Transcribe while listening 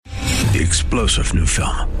The explosive new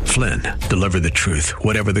film, Flynn, deliver the truth,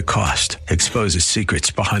 whatever the cost. Exposes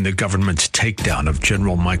secrets behind the government's takedown of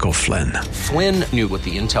General Michael Flynn. Flynn knew what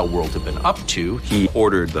the intel world had been up to. He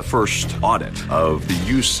ordered the first audit of the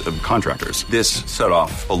use of contractors. This set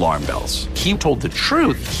off alarm bells. He told the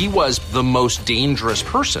truth. He was the most dangerous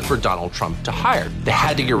person for Donald Trump to hire. They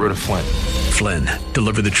had to get rid of Flynn. Flynn,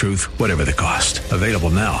 deliver the truth, whatever the cost. Available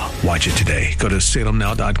now. Watch it today. Go to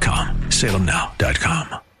salemnow.com.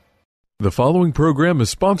 salemnow.com. The following program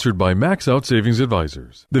is sponsored by Max Out Savings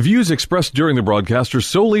Advisors. The views expressed during the broadcast are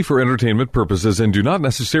solely for entertainment purposes and do not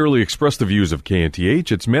necessarily express the views of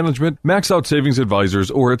KNTH, its management, Max Out Savings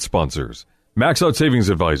Advisors, or its sponsors. Max Out Savings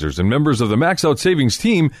Advisors and members of the Max Out Savings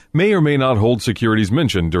team may or may not hold securities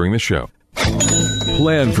mentioned during the show.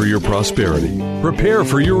 Plan for your prosperity. Prepare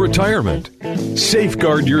for your retirement.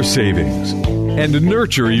 Safeguard your savings. And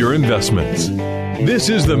nurture your investments. This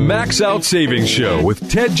is the Max Out Savings Show with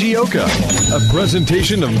Ted Gioka, a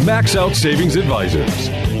presentation of Max Out Savings Advisors.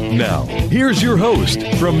 Now, here's your host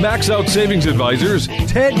from Max Out Savings Advisors,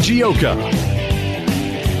 Ted Gioka.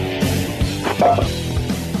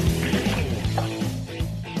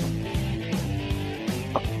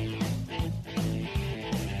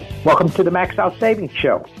 Welcome to the Max Out Savings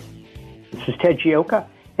Show. This is Ted Gioka,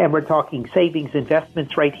 and we're talking savings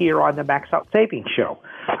investments right here on the Max Out Savings Show.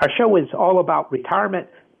 Our show is all about retirement,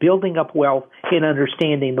 building up wealth, and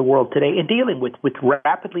understanding the world today, and dealing with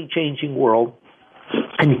rapidly changing world,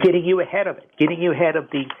 and getting you ahead of it, getting you ahead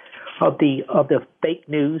of the fake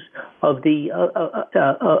news, of the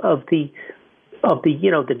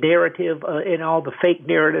narrative and all the fake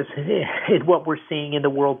narratives and what we're seeing in the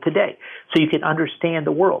world today, so you can understand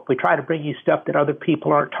the world. We try to bring you stuff that other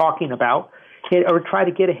people aren't talking about, or try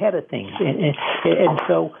to get ahead of things, and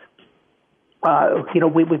so.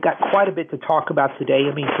 We've got quite a bit to talk about today.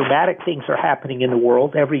 I mean, dramatic things are happening in the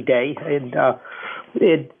world every day, and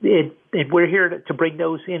we're here to bring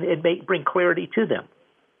those in and bring clarity to them.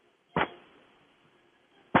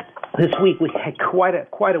 This week we had quite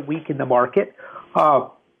a week in the market,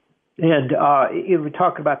 and we're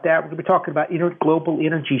talking about that. We're going to be talking about global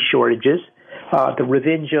energy shortages, the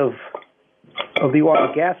revenge of the oil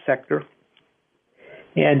and gas sector.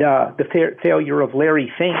 And the failure of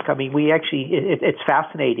Larry Fink. I mean, it's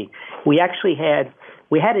fascinating. We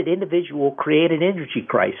had an individual create an energy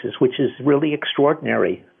crisis, which is really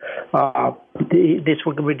extraordinary. We're going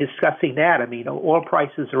to be discussing that. I mean, oil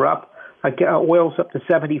prices are up. Oil's up to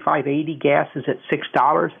 $75.80. Gas is at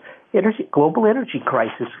 $6. Global energy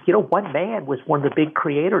crisis. One man was one of the big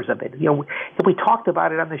creators of it. We talked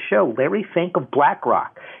about it on the show. Larry Fink of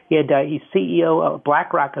BlackRock, and he's CEO of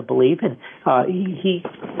BlackRock, I believe, and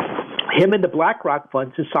him and the BlackRock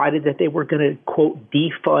funds decided that they were going to quote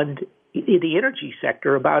defund the energy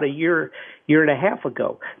sector about a year and a half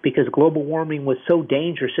ago because global warming was so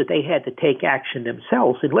dangerous that they had to take action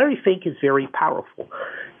themselves. And Larry Fink is very powerful.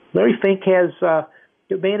 Larry Fink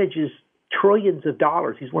manages trillions of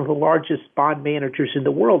dollars. He's one of the largest bond managers in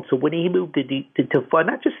the world. So when he moved to fund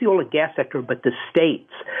not just the oil and gas sector, but the states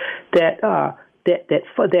that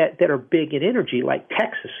are big in energy, like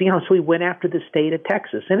Texas, so we went after the state of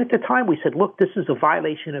Texas. And at the time we said, look, this is a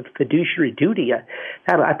violation of fiduciary duty.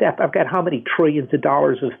 I've got how many trillions of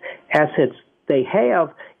dollars of assets they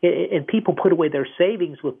have, and people put away their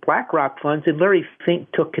savings with BlackRock funds, and Larry Fink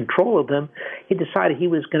took control of them. He decided he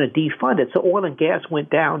was going to defund it. So oil and gas went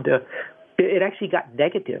down to it actually got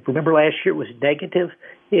negative. Remember last year it was negative,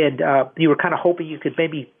 and you were kind of hoping you could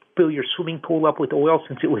maybe fill your swimming pool up with oil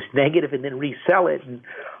since it was negative and then resell it. And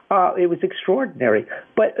it was extraordinary.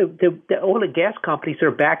 But the oil and gas companies, their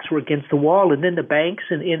backs were against the wall, and then the banks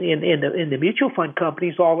and the mutual fund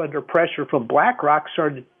companies, all under pressure from BlackRock,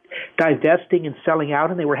 started divesting and selling out,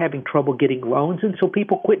 and they were having trouble getting loans, and so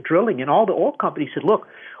people quit drilling. And all the oil companies said, look,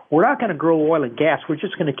 we're not going to grow oil and gas. We're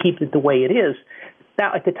just going to keep it the way it is.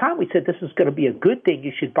 Now, at the time, we said this is going to be a good thing.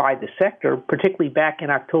 You should buy the sector, particularly back in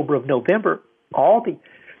October of November. A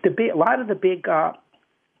lot of the big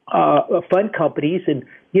fund companies, and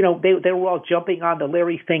they were all jumping on the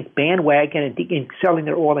Larry Fink bandwagon and selling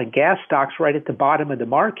their oil and gas stocks right at the bottom of the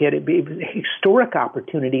market. It was a historic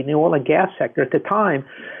opportunity in the oil and gas sector at the time.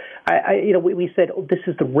 We said this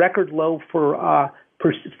is the record low for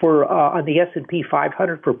on the S&P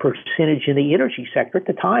 500 for percentage in the energy sector at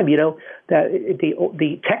the time.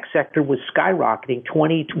 The tech sector was skyrocketing.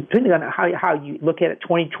 Depending on how you look at it,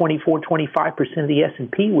 24, 25% of the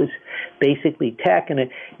S&P was basically tech, and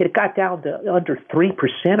it got down to under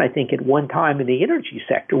 3%, I think, at one time in the energy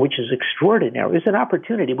sector, which is extraordinary. It was an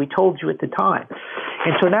opportunity. We told you at the time,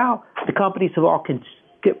 and so now the companies have all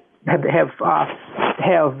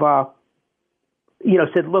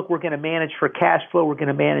said, look, we're going to manage for cash flow, we're going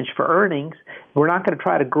to manage for earnings. We're not going to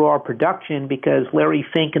try to grow our production because Larry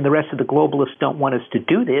Fink and the rest of the globalists don't want us to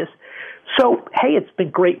do this. So, hey, it's been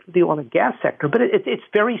great for the oil and gas sector, but it's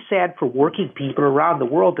very sad for working people around the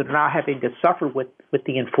world that are now having to suffer with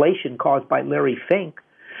the inflation caused by Larry Fink.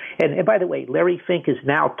 And by the way, Larry Fink has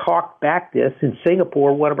now talked back this in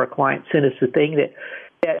Singapore. One of our clients sent us a thing that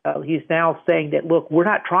he's now saying that, look, we're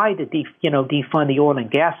not trying to defund the oil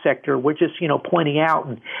and gas sector. We're just pointing out,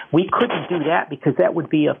 and we couldn't do that because that would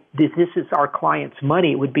be this is our client's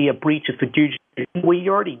money. It would be a breach of fiduciary. We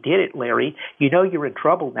already did it, Larry. You're in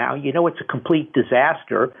trouble now. It's a complete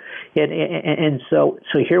disaster, and so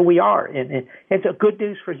here we are, and it's a good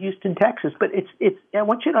news for Houston, Texas. But it's I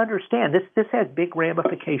want you to understand this has big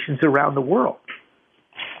ramifications around the world.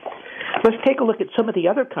 Let's take a look at some of the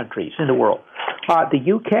other countries in the world. The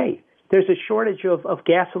UK, there's a shortage of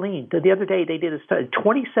gasoline. The other day they did a study.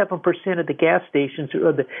 27% of the gas stations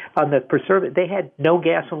on the preservative, they had no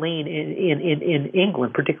gasoline in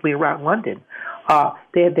England, particularly around London.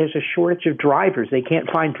 There's a shortage of drivers. They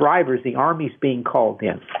can't find drivers. The army's being called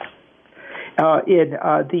in.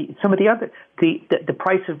 The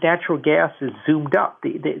price of natural gas is zoomed up.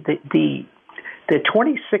 The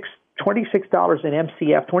 $26 an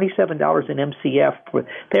MCF, $27 an MCF.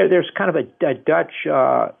 There's kind of a Dutch,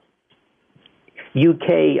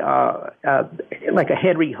 UK, like a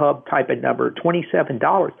Henry Hub type of number,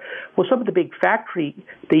 $27. Well, some of the big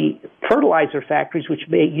the fertilizer factories, which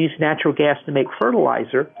may use natural gas to make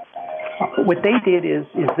fertilizer, what they did is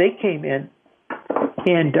they came in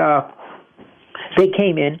and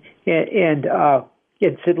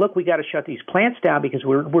said, look, we got to shut these plants down because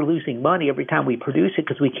we're losing money every time we produce it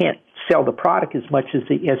because we can't sell the product as much as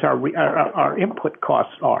our input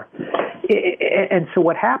costs are. And so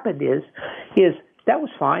what happened is that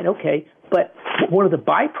was fine, okay, but one of the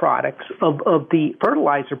byproducts of the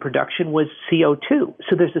fertilizer production was CO2.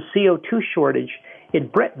 So there's a CO2 shortage in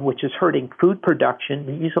Britain, which is hurting food production.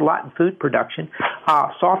 We use a lot in food production,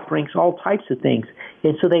 soft drinks, all types of things.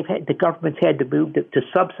 And so the government's had to move to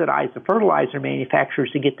subsidize the fertilizer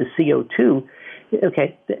manufacturers to get the CO2.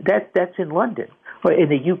 Okay, that's in London, or in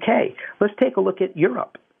the UK. Let's take a look at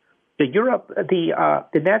Europe. The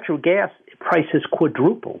natural gas prices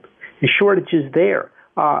quadrupled. The shortage is there.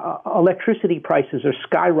 Electricity prices are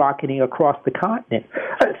skyrocketing across the continent.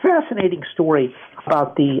 A fascinating story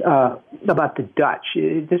about the Dutch.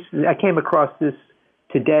 I came across this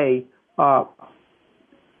today.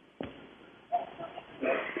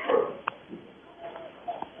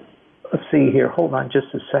 Let's see here. Hold on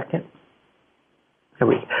just a second. There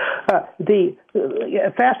we go. A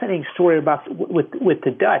fascinating story about with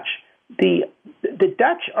the Dutch. The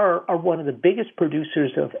Dutch are one of the biggest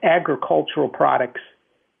producers of agricultural products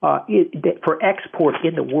for export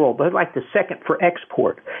in the world. They're like the second for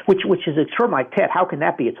export, which is a term like that. How can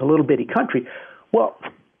that be? It's a little bitty country. Well,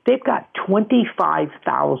 they've got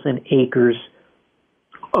 25,000 acres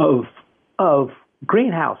of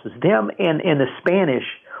greenhouses. Them and the Spanish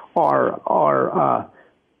are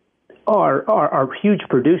huge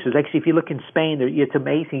producers. Actually, if you look in Spain, it's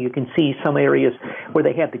amazing. You can see some areas where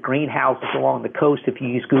they have the greenhouses along the coast. If you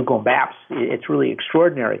use Google Maps, it's really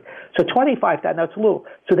extraordinary. So 25,000, that's a little.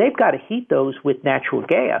 So they've got to heat those with natural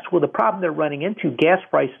gas. Well, the problem they're running into, gas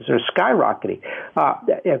prices are skyrocketing.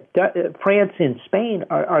 France and Spain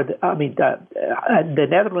the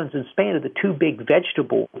Netherlands and Spain are the two big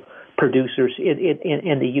vegetable producers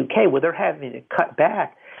in the UK, where they're having to cut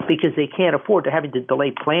back because they can't afford. They're having to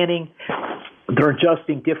delay planning. They're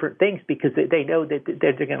adjusting different things because they know that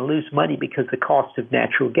they're going to lose money because of the cost of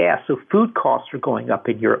natural gas. So food costs are going up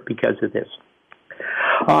in Europe because of this.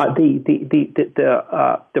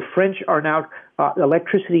 The French are now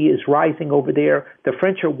electricity is rising over there. The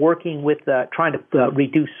French are working with trying to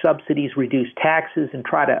reduce subsidies, reduce taxes, and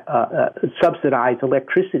try to subsidize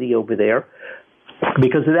electricity over there.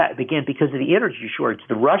 Because of that, again, because of the energy shortage,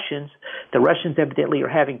 the Russians evidently are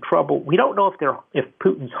having trouble. We don't know if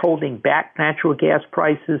Putin's holding back natural gas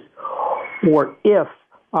prices, or if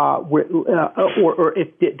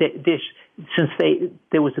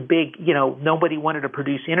there was a big, nobody wanted to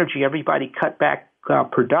produce energy, everybody cut back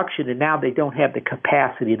production, and now they don't have the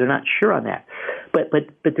capacity. They're not sure on that. But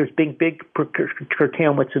there's big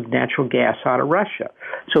curtailments of natural gas out of Russia.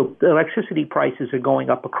 So the electricity prices are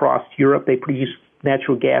going up across Europe. They produce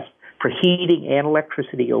natural gas for heating and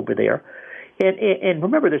electricity over there. And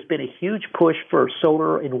remember, there's been a huge push for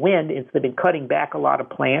solar and wind, and they've been cutting back a lot of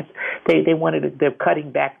plants. They're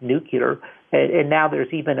cutting back nuclear. And now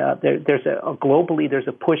there's even globally there's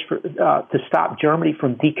a push for to stop Germany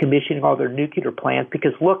from decommissioning all their nuclear plants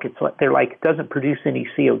because look, they're like it doesn't produce any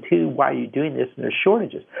CO2. Why are you doing this? And there's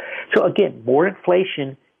shortages. So again, more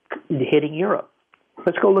inflation hitting Europe.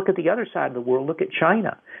 Let's go look at the other side of the world. Look at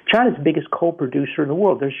China. China's the biggest coal producer in the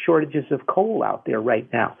world. There's shortages of coal out there right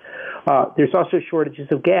now. There's also shortages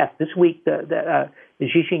of gas. This week,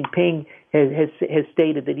 Xi Jinping has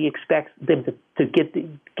stated that he expects them to get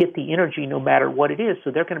the energy no matter what it is. So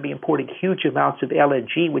they're going to be importing huge amounts of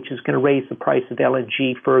LNG, which is going to raise the price of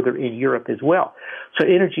LNG further in Europe as well. So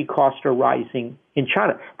energy costs are rising in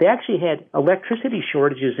China. They actually had electricity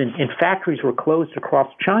shortages and factories were closed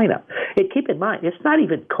across China. And keep in mind, it's not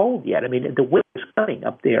even cold yet. I mean, the winter's coming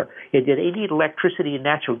up there. They need electricity and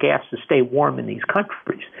natural gas to stay warm in these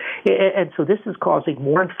countries. And so this is causing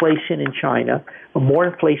more inflation in China, more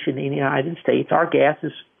inflation in the United States. Our gas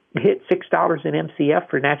is hit $6 an MCF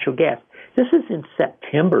for natural gas. This is in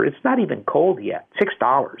September. It's not even cold yet.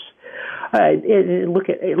 $6. Look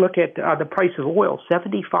at the price of oil,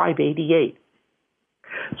 $75.88.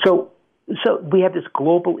 So we have this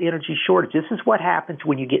global energy shortage. This is what happens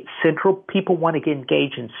when you get people want to get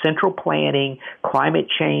engaged in central planning, climate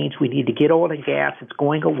change. We need to get oil and gas. It's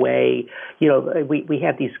going away. You know, we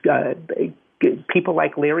have these people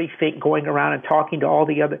like Larry Fink going around and talking to all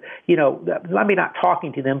the other, not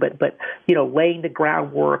talking to them, but laying the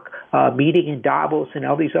groundwork, meeting in Davos and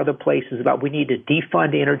all these other places about we need to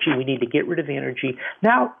defund energy, we need to get rid of energy.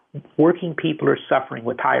 Now, working people are suffering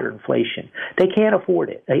with higher inflation. They can't afford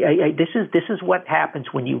it. This is what happens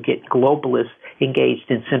when you get globalists engaged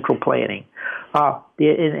in central planning,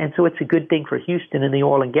 and so it's a good thing for Houston in the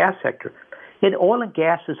oil and gas sector. And oil and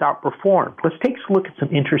gas has outperformed. Let's take a look at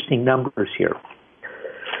some interesting numbers here.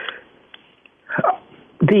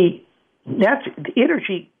 The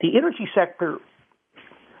energy sector.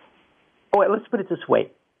 Let's put it this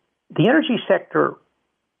way: the energy sector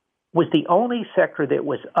was the only sector that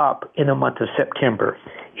was up in the month of September.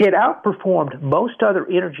 It outperformed most other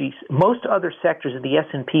sectors of the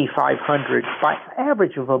S&P 500 by an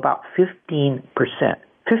average of about 15%.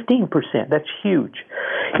 15%. That's huge.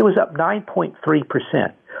 It was up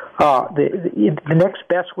 9.3%. The next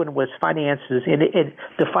best one was finances, and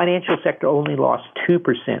the financial sector only lost 2%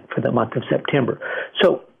 for the month of September.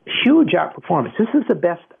 So huge outperformance. This is the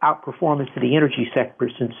best outperformance of the energy sector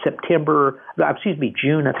since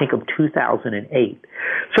June, I think, of 2008.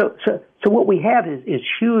 So what we have is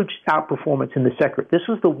huge outperformance in the sector. This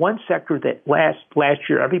was the one sector that last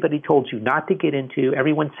year everybody told you not to get into.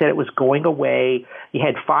 Everyone said it was going away. You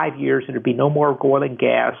had 5 years and there'd be no more oil and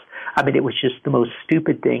gas. I mean, it was just the most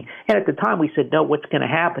stupid thing. And at the time we said, no, what's going to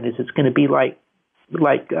happen is it's going to be like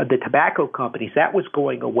the tobacco companies. That was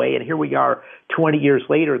going away, and here we are 20 years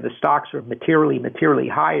later, and the stocks are materially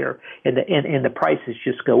higher, and the prices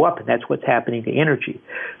just go up, and that's what's happening to energy.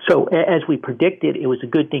 So as we predicted, it was a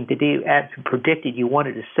good thing to do. As we predicted, you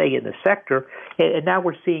wanted to stay in the sector, and now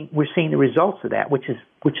we're seeing the results of that, which is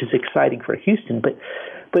exciting for Houston.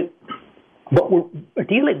 But what we're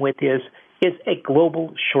dealing with is a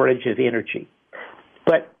global shortage of energy.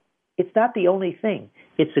 But it's not the only thing.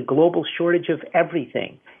 It's a global shortage of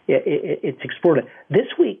everything. It's exported. This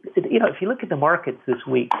week, if you look at the markets this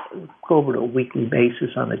week, go over to a weekly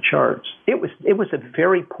basis on the charts. It was a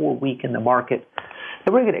very poor week in the market.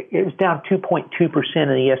 It was down 2.2% in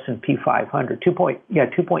the S&P 500.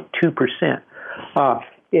 2.2%.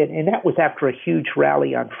 And that was after a huge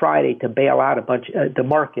rally on Friday to bail out a bunch the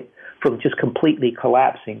market from just completely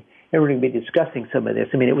collapsing. And we're going to be discussing some of this.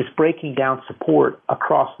 I mean, it was breaking down support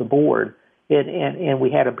across the board. And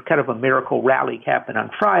we had a kind of a miracle rally happen on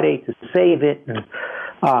Friday to save it. And,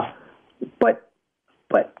 but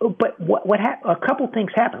what a couple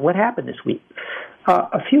things happened. What happened this week?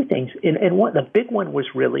 A few things, and the big one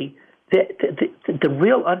was really the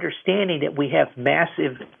real understanding that we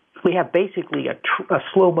have basically a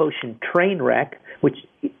slow motion train wreck, which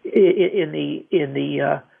in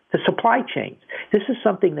the supply chains. This is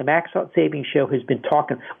something the Max Out Savings Show has been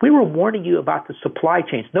talking. We were warning you about the supply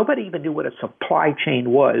chains. Nobody even knew what a supply chain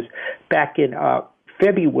was back in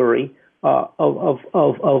February of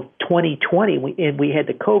 2020, and we had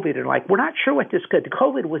the COVID, and we're not sure what this could. The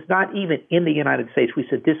COVID was not even in the United States. We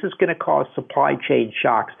said this is going to cause supply chain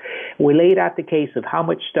shocks. We laid out the case of how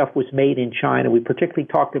much stuff was made in China. We particularly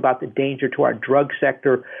talked about the danger to our drug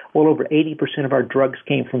sector. Well over 80% of our drugs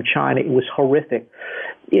came from China. It was horrific.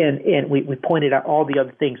 And we pointed out all the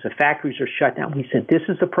other things. The factories are shut down. We said this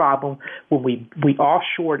is the problem when we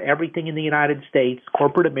offshored everything in the United States.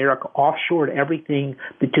 Corporate America offshored everything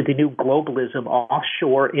to the new global globalism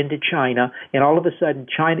offshore into China, and all of a sudden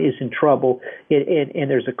China is in trouble, and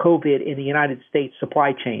there's a COVID in the United States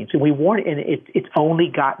supply chains. And we warned, and it's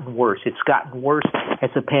only gotten worse. It's gotten worse as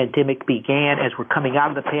the pandemic began. As we're coming out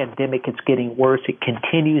of the pandemic, it's getting worse. It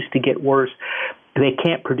continues to get worse. They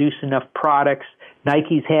can't produce enough products.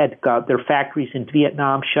 Nike's had their factories in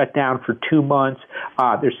Vietnam shut down for 2 months.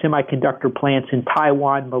 Their semiconductor plants in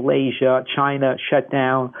Taiwan, Malaysia, China shut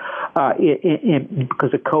down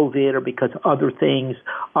because of COVID or because of other things.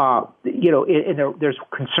 And there's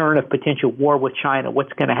concern of potential war with China.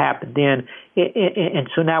 What's going to happen then? And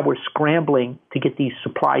so now we're scrambling to get these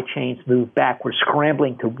supply chains moved back. We're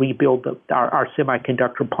scrambling to rebuild our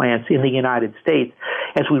semiconductor plants in the United States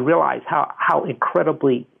as we realize how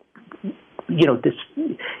incredibly this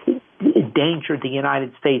danger the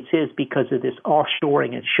United States is because of this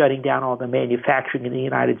offshoring and shutting down all the manufacturing in the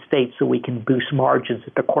United States so we can boost margins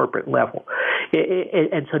at the corporate level.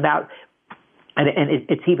 And so now, and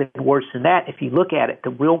it's even worse than that. If you look at it, the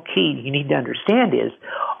real key you need to understand is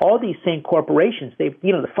all these same corporations, the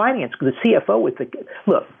finance, the CFO is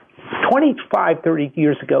look, 25, 30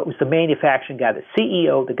 years ago, it was the manufacturing guy, the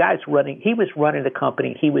CEO, the guy's he was running the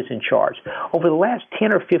company, he was in charge. Over the last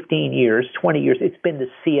 10 or 15 years, 20 years, it's been the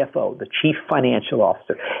CFO, the chief financial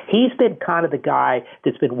officer. He's been kind of the guy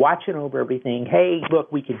that's been watching over everything. Hey,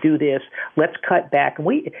 look, we can do this. Let's cut back. And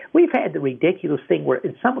we've had the ridiculous thing where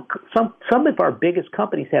some of our biggest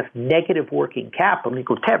companies have negative working capital. And you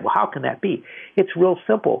go, Ted, well, how can that be? It's real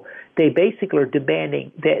simple. They basically are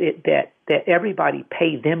demanding that everybody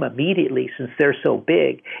pay them immediately since they're so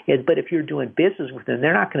big. But if you're doing business with them,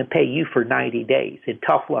 they're not going to pay you for 90 days. And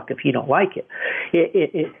tough luck if you don't like it.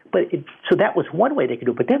 So that was one way they could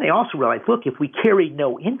do it. But then they also realized, look, if we carry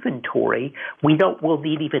no inventory, we'll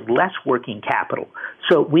need even less working capital.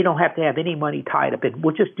 So we don't have to have any money tied up, and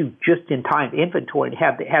we'll just do just-in-time inventory and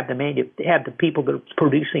have the people that are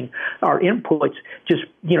producing our inputs just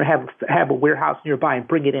have a warehouse nearby and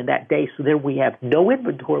bring it in that day. So then we have no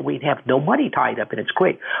inventory, we have no money tied up, and it's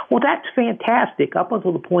great. Well, that's fantastic up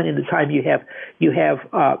until the point in the time you have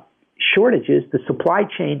shortages, the supply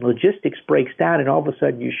chain logistics breaks down, and all of a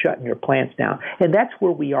sudden you're shutting your plants down. And that's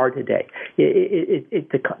where we are today.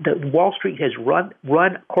 The Wall Street has run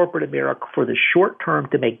corporate America for the short term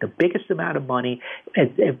to make the biggest amount of money,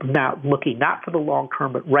 and now looking not for the long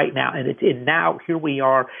term, but right now. And now here we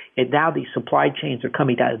are, and now these supply chains are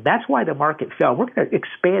coming down. And that's why the market fell. We're going to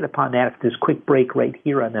expand upon that after this quick break right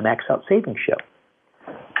here on the Max Out Savings Show.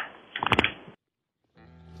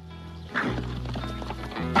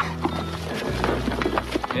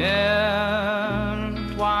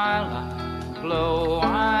 In twilight glow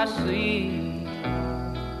I see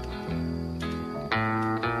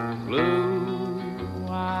blue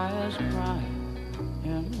eyes crying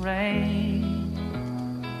in rain.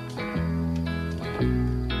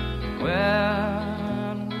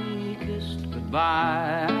 When we kissed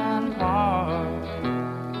goodbye and part,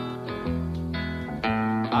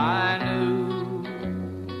 I knew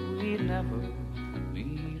we'd never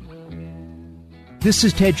meet again. This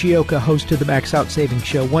is Ted Gioka, host of the Max Out Savings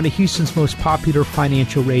Show, one of Houston's most popular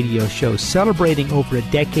financial radio shows, celebrating over a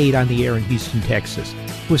decade on the air in Houston, Texas.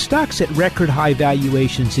 With stocks at record high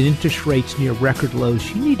valuations and interest rates near record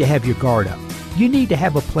lows, you need to have your guard up. You need to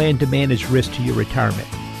have a plan to manage risk to your retirement.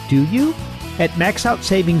 Do you? At Max Out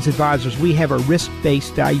Savings Advisors, we have a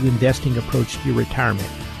risk-based value investing approach to your retirement.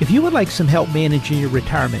 If you would like some help managing your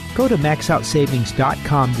retirement, go to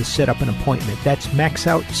maxoutsavings.com to set up an appointment. That's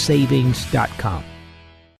maxoutsavings.com.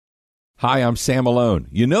 Hi, I'm Sam Malone.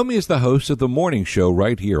 You know me as the host of the morning show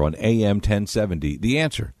right here on AM 1070, The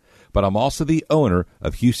Answer. But I'm also the owner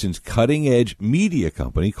of Houston's cutting-edge media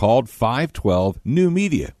company called 512 New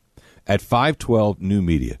Media. At 512 New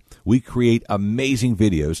Media, we create amazing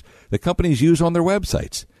videos that companies use on their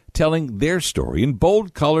websites, telling their story in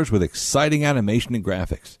bold colors with exciting animation and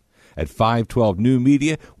graphics. At 512 New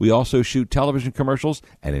Media, we also shoot television commercials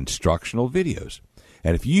and instructional videos.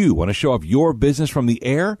 And if you want to show off your business from the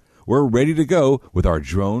air, we're ready to go with our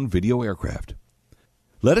drone video aircraft.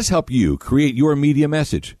 Let us help you create your media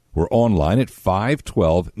message. We're online at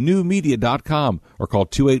 512newmedia.com or call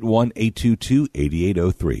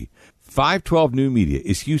 281-822-8803. 512 New Media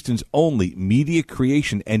is Houston's only media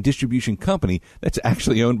creation and distribution company that's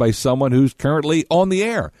actually owned by someone who's currently on the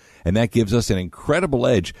air. And that gives us an incredible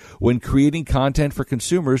edge when creating content for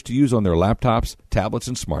consumers to use on their laptops, tablets,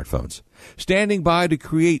 and smartphones. Standing by to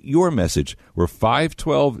create your message, we're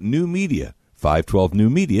 512 New Media,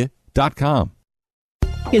 512newmedia.com.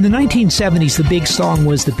 In the 1970s, the big song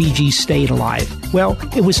was the Bee Gees' Stayed Alive. Well,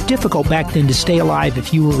 it was difficult back then to stay alive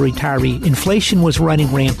if you were a retiree. Inflation was running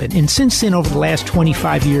rampant, and since then, over the last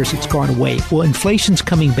 25 years, it's gone away. Well, inflation's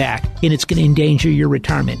coming back, and it's going to endanger your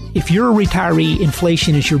retirement. If you're a retiree,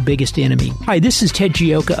 inflation is your biggest enemy. Hi, this is Ted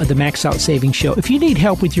Gioka of the Max Out Savings Show. If you need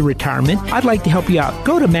help with your retirement, I'd like to help you out.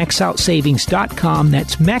 Go to maxoutsavings.com.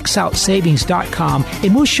 That's maxoutsavings.com,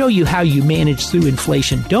 and we'll show you how you manage through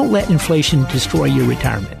inflation. Don't let inflation destroy your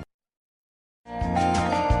retirement.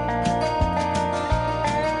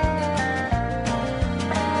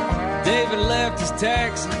 David left his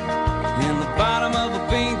taxi in the bottom of a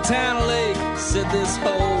Beantown lake. Said this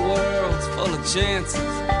whole world's full of chances,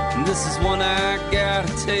 and this is one I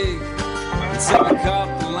gotta take. And so I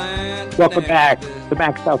caught the line. Welcome back to the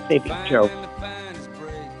Max Out Savings Show.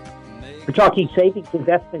 We're talking savings,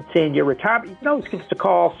 investments in your retirement. You can always give us a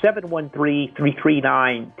call,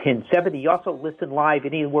 713-339-1070. You also listen live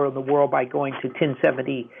anywhere in the world by going to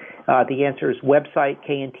 1070, The Answer's website,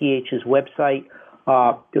 KNTH's website.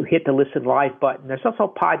 Hit the Listen Live button. There's also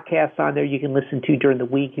podcasts on there you can listen to during the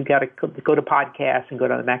week. You've got to go to podcasts and go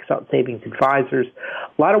to the Max Out Savings Advisors.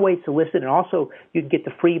 A lot of ways to listen. And also, you can get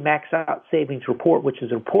the free Max Out Savings Report, which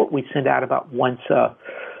is a report we send out about once a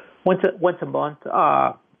month,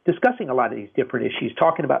 discussing a lot of these different issues,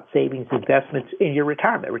 talking about savings, investments in your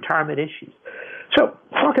retirement issues. So,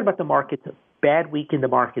 talking about the markets, a bad week in the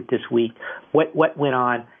market this week. What went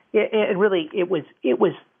on? And really, it was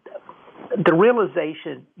the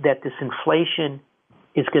realization that this inflation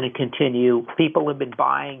is going to continue. People have been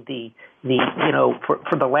buying for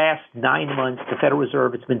the last 9 months, the Federal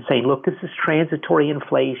Reserve has been saying, look, this is transitory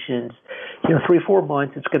inflation. 3-4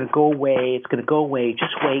 months, it's going to go away. It's going to go away.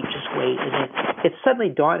 Just wait. And then it's suddenly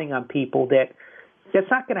dawning on people that that's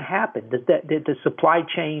not going to happen. The supply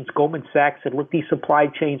chains, Goldman Sachs said, look, these supply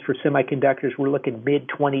chains for semiconductors, we're looking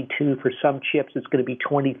mid-22. For some chips, it's going to be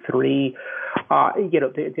 23. I think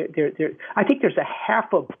there's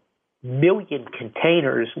 500,000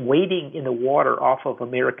 containers waiting in the water off of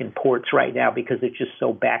American ports right now because it's just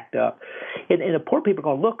so backed up. And the port people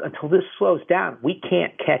are going, look, until this slows down, we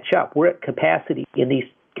can't catch up. We're at capacity, and these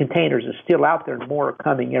containers are still out there, and more are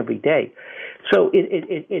coming every day. So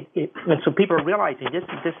and so people are realizing this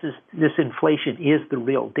inflation is the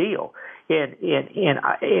real deal. And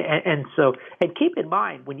so keep in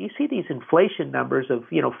mind, when you see these inflation numbers of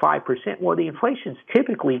 5%, well, the inflation's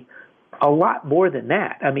typically a lot more than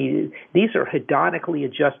that. I mean, these are hedonically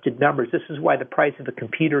adjusted numbers. This is why the price of a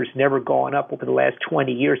computer has never gone up over the last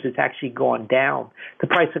 20 years. It's actually gone down. The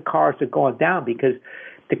price of cars have gone down because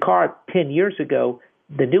the car 10 years ago,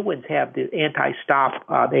 the new ones have the anti-stop.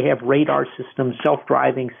 They have radar systems,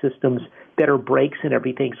 self-driving systems, better brakes and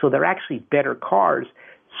everything. So they're actually better cars.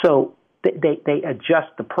 So they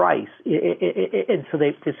adjust the price. And so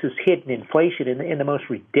this is hidden inflation. And the most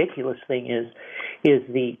ridiculous thing is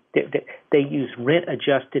they use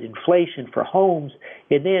rent-adjusted inflation for homes,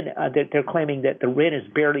 and then they're claiming that the rent has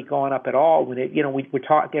barely gone up at all. When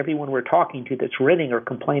everyone we're talking to that's renting are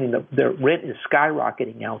complaining that their rent is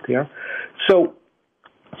skyrocketing out there. So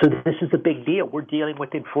this is a big deal. We're dealing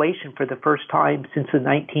with inflation for the first time since the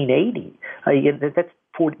 1980s. That's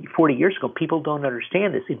 40 years ago. People don't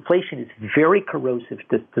understand this. Inflation is very corrosive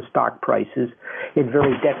to stock prices and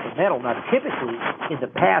very detrimental. Now, typically, in the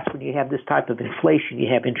past, when you have this type of inflation, you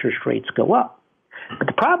have interest rates go up. But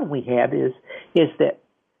the problem we have is that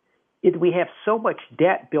we have so much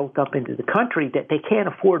debt built up into the country that they can't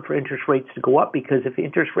afford for interest rates to go up, because if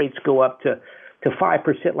interest rates go up to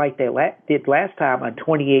 5% like they did last time on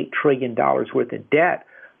 $28 trillion worth of debt,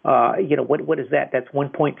 what is that? That's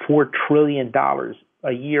 $1.4 trillion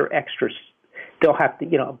a year extra. They'll have to,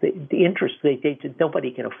 the interest, nobody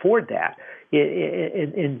can afford that.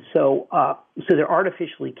 And so they're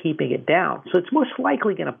artificially keeping it down. So it's most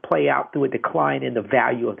likely going to play out through a decline in the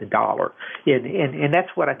value of the dollar. And that's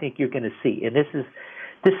what I think you're going to see. And this is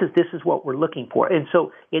what we're looking for. And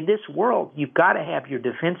so in this world, you've got to have your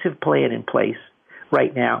defensive plan in place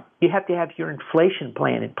right now. You have to have your inflation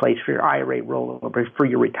plan in place for your IRA rollover, for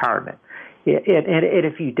your retirement. And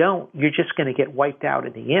if you don't, you're just going to get wiped out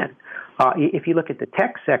in the end. If you look at the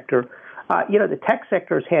tech sector, the tech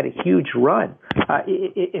sector has had a huge run.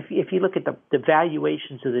 If you look at the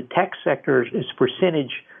valuations of the tech sector as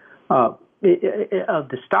percentage of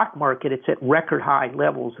the stock market, it's at record high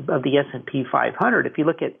levels of the S&P 500. If you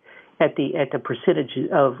look at the percentage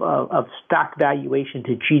of stock valuation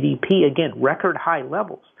to GDP, again, record high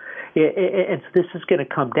levels. And so this is going to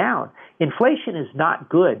come down. inflation is not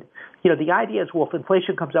good. The idea is, well, if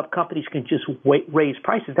inflation comes up, companies can just raise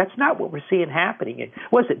prices. That's not what we're seeing happening.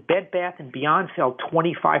 Bed Bath & Beyond fell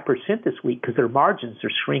 25% this week because their margins are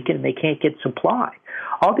shrinking and they can't get supply.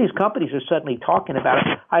 All these companies are suddenly talking about it.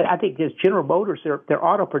 I think there's General Motors, their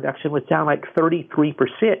auto production was down like 33%.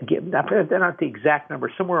 They're not the exact number,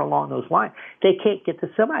 somewhere along those lines. They can't get the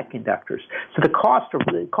semiconductors. So the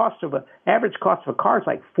average cost of a car is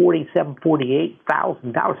like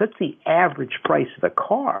 $48,000. That's the average price of a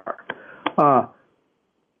car.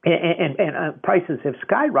 And prices have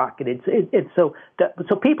skyrocketed, and so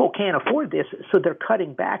people can't afford this, so they're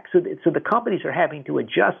cutting back. So the companies are having to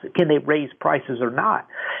adjust. Can they raise prices or not?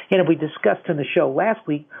 And we discussed in the show last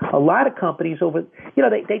week, a lot of companies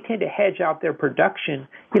they tend to hedge out their production,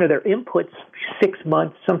 their inputs 6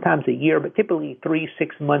 months, sometimes a year, but typically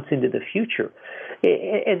 3-6 months into the future.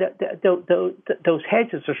 And those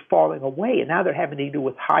hedges are falling away, and now they're having to do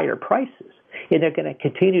with higher prices. And they're going to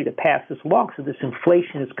continue to pass this along, so this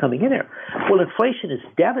inflation is coming in there. Well, inflation is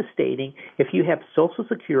devastating if you have Social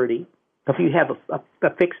Security, if you have a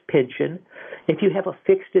fixed pension, if you have a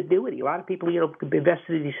fixed annuity. A lot of people,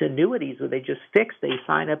 invested in these annuities where they just fix. They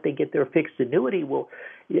sign up, they get their fixed annuity. Well,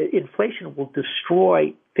 inflation will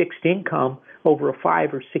destroy fixed income over a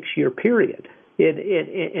 5 or 6 year period.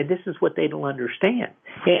 And this is what they don't understand.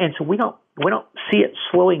 And so we don't see it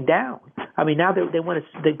slowing down. I mean, now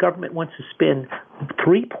the government wants to spend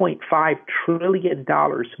 $3.5 trillion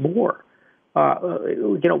more.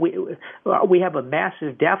 We have a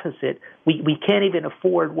massive deficit. We can't even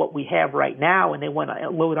afford what we have right now, and they want to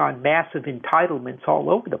load on massive entitlements all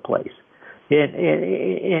over the place.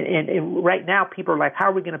 And right now, people are like, how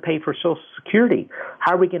are we going to pay for Social Security?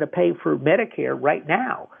 How are we going to pay for Medicare right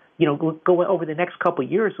now? Going over the next couple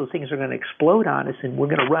of years, those things are going to explode on us, and we're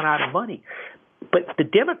going to run out of money. But the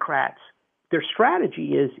Democrats, their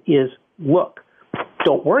strategy is look,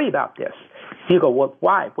 don't worry about this. You go, well,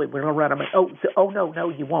 why? Wait, we're going to run out of money. No,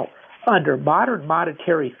 you won't. Under modern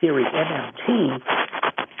monetary theory, MMT,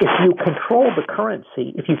 if you control the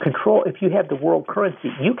currency, if you have the world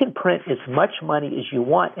currency, you can print as much money as you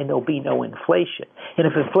want, and there'll be no inflation. And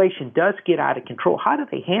if inflation does get out of control, how do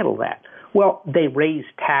they handle that? Well, they raise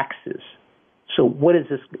taxes. So what is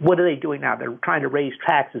this? What are they doing now? They're trying to raise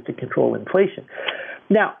taxes to control inflation.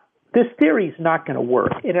 Now, this theory is not going to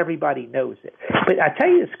work, and everybody knows it. But I tell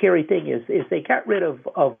you, the scary thing is they got rid of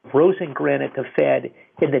Rosengren at the Fed,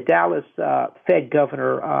 and the Dallas Fed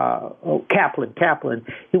governor Kaplan. Kaplan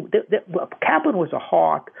was a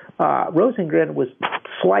hawk. Rosengren was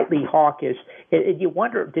slightly hawkish, and you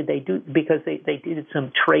wonder, did they do, because they did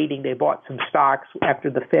some trading? They bought some stocks after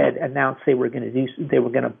the Fed announced they were going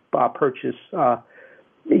to purchase,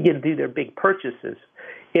 do their big purchases,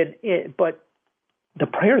 but.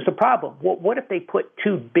 Here's the problem. What if they put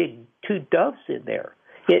two doves in there?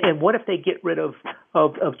 And what if they get rid of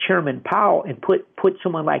Chairman Powell and put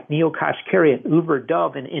someone like Neil Kashkari and Uber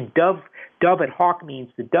Dove? And Dove at Hawk means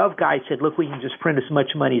the Dove guy said, look, we can just print as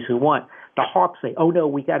much money as we want. The Hawks say, oh, no,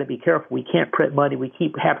 we got to be careful. We can't print money. We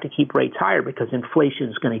have to keep rates higher because inflation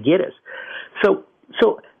is going to get us. So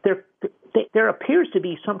there appears to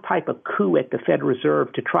be some type of coup at the Federal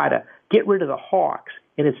Reserve to try to get rid of the Hawks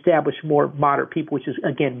and establish more moderate people, which is,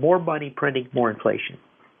 again, more money printing, more inflation.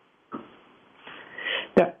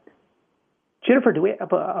 Now, Jennifer, do we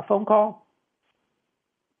have a phone call?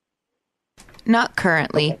 Not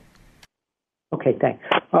currently. Okay, thanks.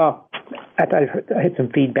 I thought I had some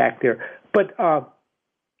feedback there. But so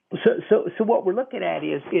what we're looking at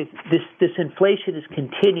is this inflation is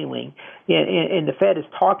continuing, and the Fed is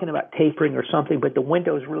talking about tapering or something, but the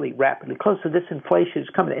window is really rapidly closed. So this inflation is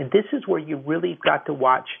coming, and this is where you really got to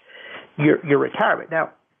watch your retirement.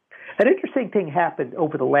 Now, an interesting thing happened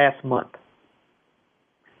over the last month,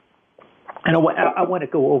 and I want to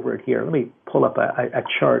go over it here. Let me pull up a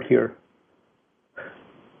chart here.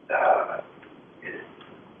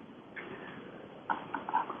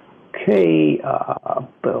 Okay,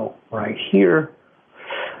 Bill, right here.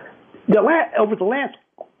 Over the last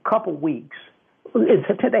couple weeks,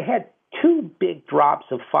 they had two big drops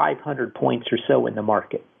of 500 points or so in the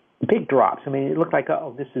market. Big drops. I mean, it looked like,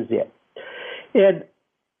 oh, this is it. And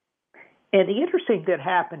the interesting thing that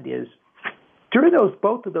happened is during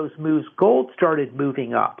both of those moves, gold started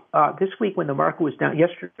moving up. This week when the market was down,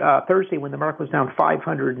 Thursday when the market was down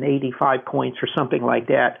 585 points or something like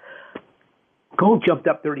that, gold jumped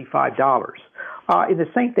up $35. And the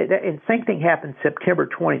same thing happened September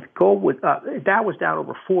 20th. Gold was Dow was down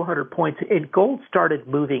over 400 points, and gold started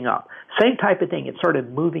moving up. Same type of thing. It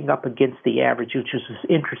started moving up against the average, which is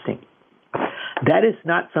interesting. That is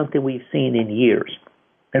not something we've seen in years.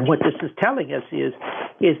 And what this is telling us is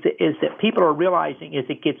that people are realizing as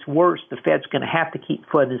it gets worse, the Fed's going to have to keep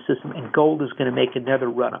funding the system, and gold is going to make another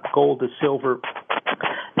run up. Gold to silver,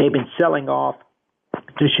 they've been selling off.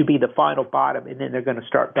 This should be the final bottom, and then they're going to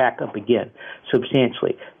start back up again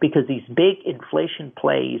substantially because these big inflation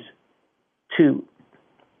plays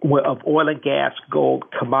of oil and gas, gold,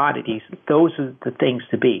 commodities, those are the things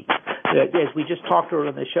to be. As we just talked earlier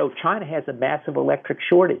on the show, China has a massive electric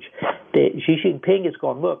shortage. Xi Jinping is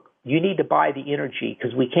going, look, you need to buy the energy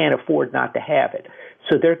because we can't afford not to have it.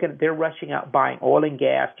 So they're rushing out buying oil and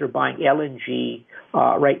gas. They're buying LNG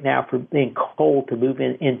right now for being coal to move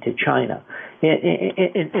into China.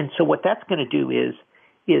 And so what that's going to do is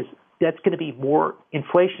that's going to be more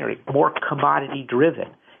inflationary, more commodity driven.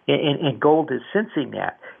 And gold is sensing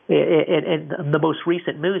that. And the most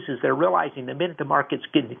recent news is they're realizing the minute the markets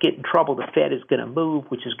get in trouble, the Fed is going to move,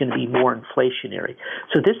 which is going to be more inflationary.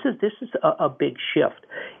 So this is a big shift.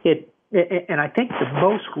 And I think the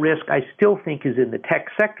most risk I still think is in the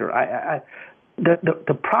tech sector.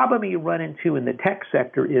 The problem you run into in the tech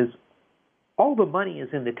sector is all the money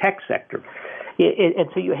is in the tech sector. And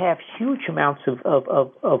so you have huge amounts of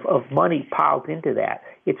money piled into that.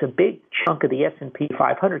 It's a big chunk of the S&P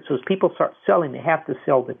 500. So as people start selling, they have to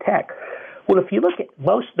sell the tech. Well, if you look at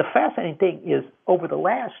the fascinating thing is over the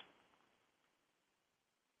last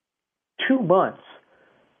 2 months,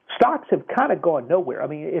 stocks have kind of gone nowhere. I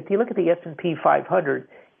mean, if you look at the S&P 500,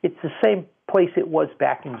 it's the same place it was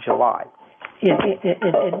back in July. And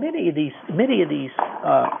many of these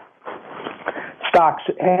stocks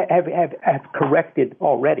have corrected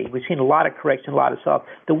already. We've seen a lot of correction, a lot of stuff.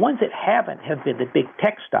 The ones that haven't have been the big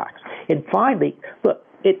tech stocks. And finally, look,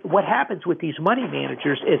 what happens with these money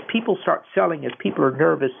managers is people start selling as people are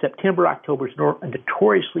nervous. September, October is a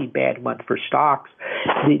notoriously bad month for stocks.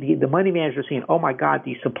 The money managers are saying, oh, my God,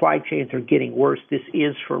 these supply chains are getting worse. This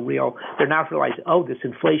is for real. They're now realizing, oh, this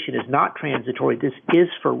inflation is not transitory. This is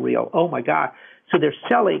for real. Oh, my God. So they're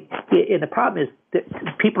selling, and the problem is that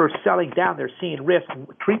people are selling down. They're seeing risk.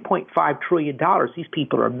 $3.5 trillion. These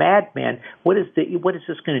people are madmen. What is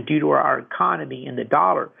this going to do to our economy and the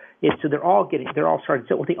dollar? So they're all starting to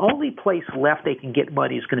say, well, the only place left they can get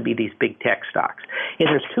money is going to be these big tech stocks. And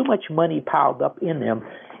there's too much money piled up in them.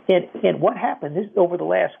 And what happened over the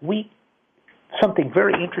last week, something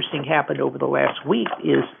very interesting happened over the last week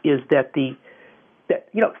is that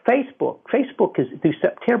Facebook has, through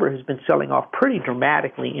September, has been selling off pretty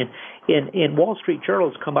dramatically. And Wall Street Journal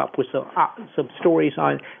has come up with some stories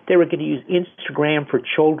on they were going to use Instagram for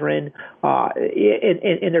children.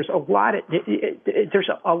 And there's a lot of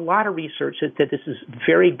research that this is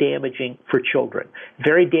very damaging for children,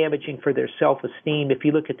 very damaging for their self-esteem. If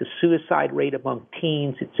you look at the suicide rate among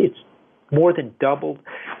teens, it's more than doubled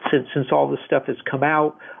since all this stuff has come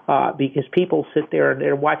out, because people sit there and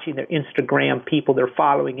they're watching their Instagram people they're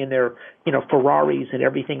following in their Ferraris and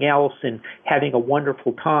everything else and having a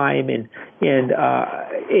wonderful time, and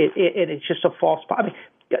it's just a false. I mean,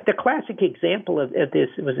 the classic example of this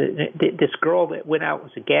was this girl that went out,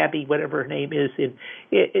 was a Gabby, whatever her name is, and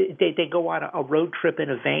they go on a road trip in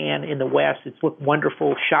a van in the West. It's looked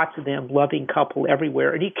wonderful, shots of them, loving couple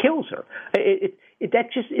everywhere, and he kills her. That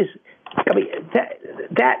just is. I mean,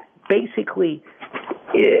 that basically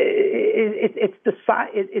it's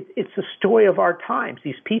the story of our times.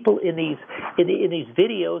 These people in these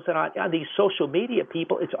videos and on these social media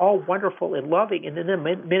people, it's all wonderful and loving, and then the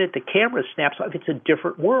minute the camera snaps off, it's a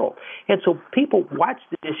different world. And so people watch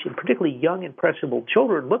this, and particularly young, impressionable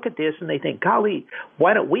children look at this and they think, golly,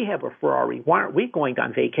 why don't we have a Ferrari? Why aren't we going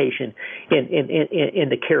on vacation in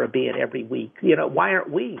the Caribbean every week? Why aren't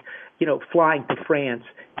we flying to France,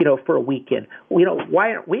 for a weekend?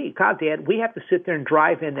 Why aren't we? God, Dad, we have to sit there and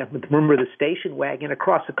drive in, remember the station wagon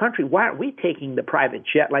across the country. Why aren't we taking the private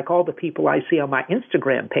jet like all the people I see on my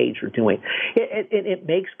Instagram page are doing? It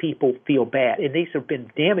makes people feel bad, and these have been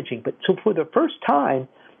damaging. But so for the first time,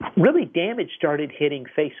 really damage started hitting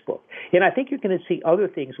Facebook. And I think you're going to see other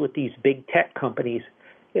things with these big tech companies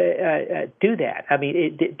do that. I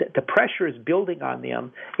mean, the pressure is building on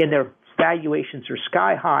them, and their valuations are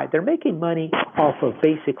sky high. They're making money off of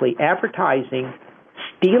basically advertising,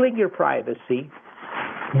 stealing your privacy,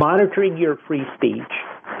 monitoring your free speech,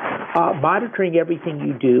 monitoring everything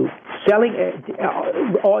you do, selling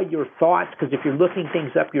all your thoughts, because if you're looking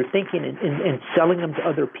things up, you're thinking and selling them to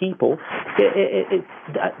other people.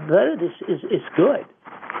 None of this is good.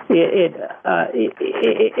 And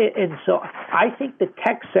so I think the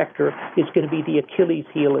tech sector is going to be the Achilles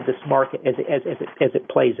heel of this market as it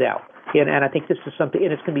plays out. And I think this is something,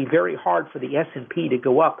 and it's going to be very hard for the S&P to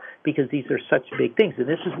go up because these are such big things. And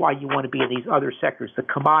this is why you want to be in these other sectors, the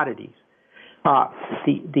commodities,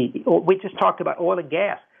 we just talked about oil and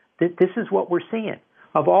gas. This is what we're seeing.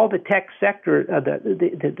 Of all the tech sector,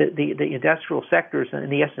 the industrial sectors in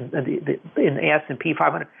the S&P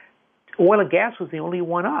 500, oil and gas was the only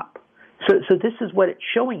one up. So this is what it's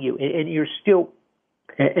showing you, and you're still,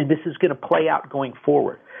 and this is going to play out going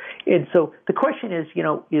forward. And so the question is,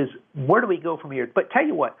 is where do we go from here? But tell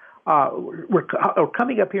you what, we're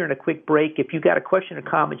coming up here in a quick break. If you've got a question or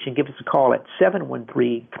comment, you can give us a call at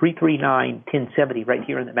 713-339-1070 right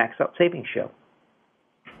here in the Max Out Savings Show.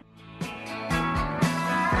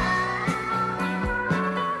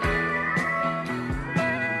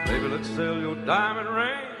 Baby, let's sell your diamond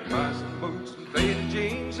ring, buy some boots and faded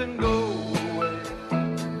jeans and go away.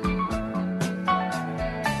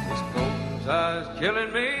 This golden tide's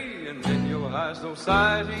killing me, and in your high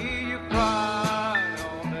society you cry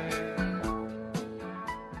all day.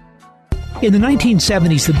 In the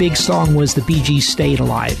 1970s, the big song was the Bee Gees' Staying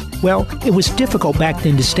Alive. Well, it was difficult back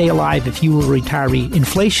then to stay alive if you were a retiree.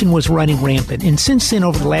 Inflation was running rampant, and since then,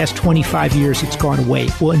 over the last 25 years, it's gone away.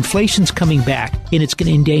 Well, inflation's coming back, and it's going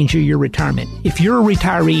to endanger your retirement. If you're a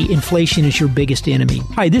retiree, inflation is your biggest enemy.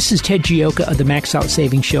 Hi, this is Ted Gioka of the Max Out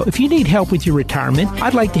Savings Show. If you need help with your retirement,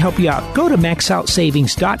 I'd like to help you out. Go to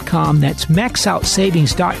maxoutsavings.com. That's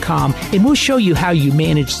maxoutsavings.com, and we'll show you how you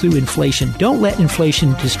manage through inflation. Don't let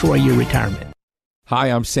inflation destroy your retirement. Hi,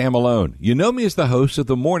 I'm Sam Malone. You know me as the host of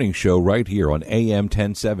the morning show right here on AM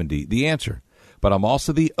 1070, The Answer. But I'm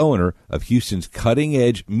also the owner of Houston's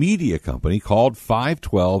cutting-edge media company called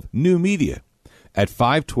 512 New Media. At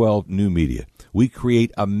 512 New Media, we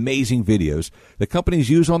create amazing videos that companies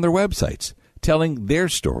use on their websites, telling their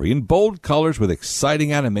story in bold colors with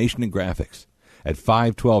exciting animation and graphics. At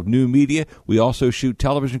 512 New Media, we also shoot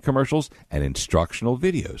television commercials and instructional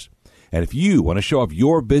videos. And if you want to show off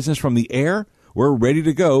your business from the air, we're ready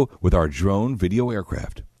to go with our drone video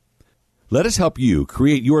aircraft. Let us help you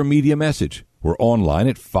create your media message. We're online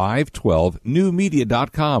at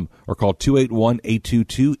 512newmedia.com or call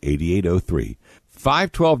 281-822-8803.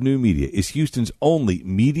 512 New Media is Houston's only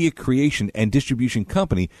media creation and distribution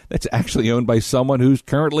company that's actually owned by someone who's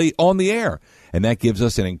currently on the air. And that gives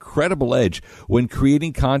us an incredible edge when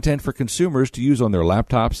creating content for consumers to use on their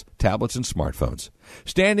laptops, tablets, and smartphones.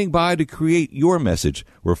 Standing by to create your message,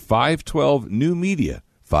 we're 512 New Media,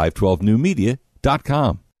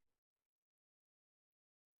 512newmedia.com.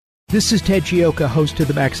 This is Ted Gioka, host of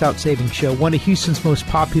the Max Out Savings Show, one of Houston's most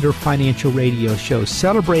popular financial radio shows,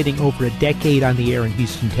 celebrating over a decade on the air in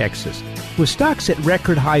Houston, Texas. With stocks at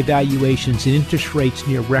record high valuations and interest rates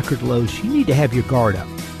near record lows, you need to have your guard up.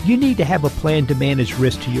 You need to have a plan to manage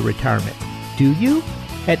risk to your retirement. Do you?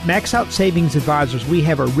 At Max Out Savings Advisors, we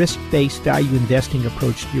have a risk-based value investing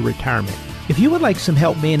approach to your retirement. If you would like some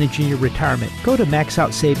help managing your retirement, go to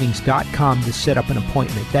maxoutsavings.com to set up an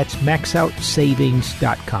appointment. That's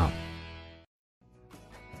maxoutsavings.com.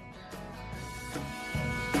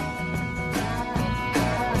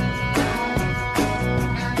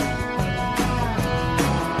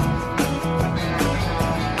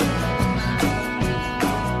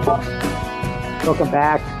 Welcome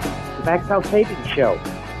back to the Max Out Savings Show.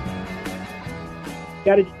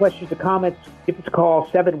 Got any questions or comments? Give us a call,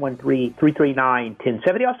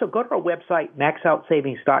 713-339-1070. Also, go to our website,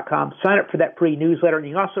 maxoutsavings.com. Sign up for that free newsletter, and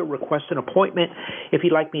you can also request an appointment if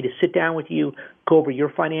you'd like me to sit down with you, go over your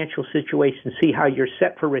financial situation, see how you're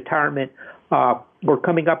set for retirement. We're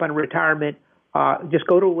coming up on retirement. Just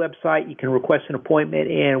go to a website. You can request an appointment,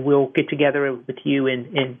 and we'll get together with you and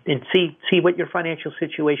see what your financial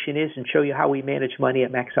situation is and show you how we manage money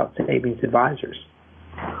at Max Out Savings Advisors.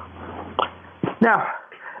 Now,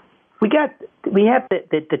 we have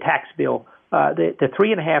the tax bill, the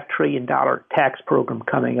 $3.5 trillion tax program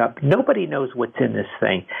coming up. Nobody knows what's in this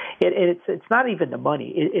thing. It's not even the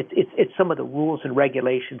money. It's some of the rules and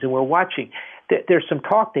regulations, and we're watching. There's some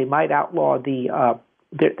talk they might outlaw the.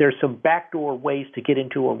 There's some backdoor ways to get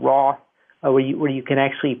into a Roth where you can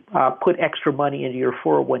actually put extra money into your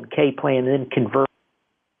 401k plan and then convert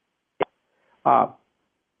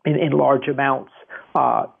in large amounts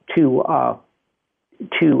to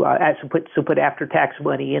put after tax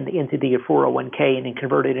money into the 401k and then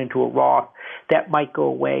convert it into a Roth. That might go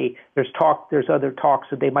away. There's other talks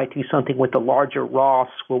that they might do something with the larger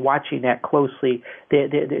Roths. We're watching that closely.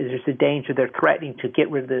 There's a danger they're threatening to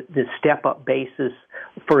get rid of the step-up basis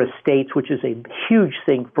for estates, which is a huge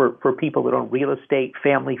thing for people that own real estate,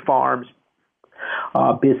 family farms,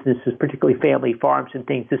 businesses, particularly family farms and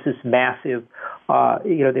things. This is massive.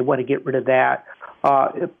 They want to get rid of that.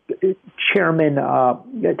 Chairman,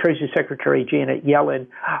 Treasury Secretary Janet Yellen,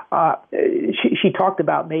 she talked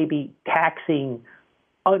about maybe taxing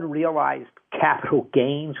unrealized capital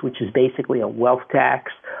gains, which is basically a wealth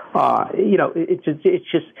tax.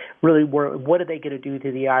 It's just really what are they going to do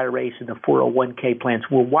to the IRAs and the 401k plans?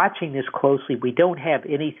 We're watching this closely. We don't have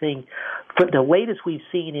anything. But the latest we've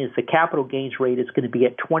seen is the capital gains rate is going to be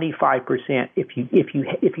at 25% if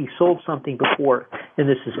you sold something before, and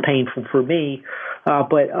this is painful for me,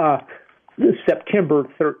 but September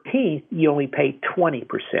 13th you only pay 20%,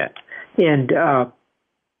 and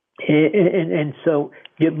so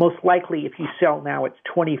most likely if you sell now it's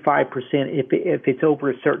 25%. If it's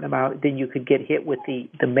over a certain amount, then you could get hit with the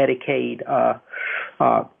Medicaid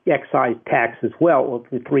excise tax as well, or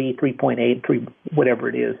the 3.8, 3 whatever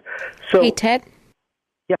it is. So, hey Ted.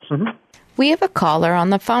 Yes. Mm-hmm. We have a caller on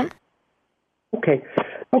the phone. Okay,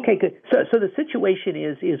 good. So the situation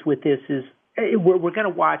is with this is we're going to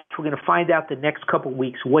watch. We're going to find out the next couple of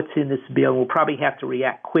weeks what's in this bill. We'll probably have to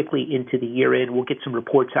react quickly into the year end. We'll get some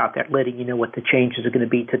reports out that letting you know what the changes are going to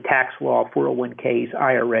be to tax law, 401ks,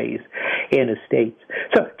 IRAs, and estates.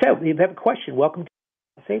 So, Ted, if you have a question, welcome to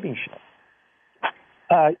the Savings Show.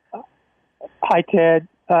 Hi, Ted.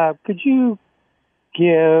 Could you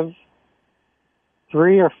give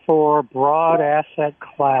 3 or 4 broad asset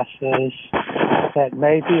classes that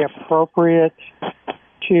may be appropriate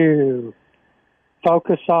to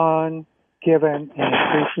focus on given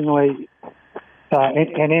an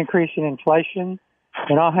increase in inflation?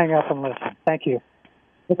 And I'll hang up and listen. Thank you.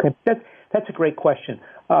 Okay, that's a great question.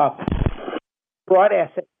 Broad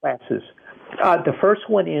asset classes. The first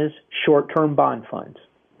one is short-term bond funds,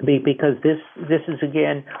 because this is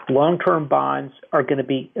again long-term bonds are going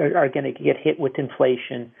to get hit with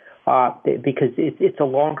inflation because it's a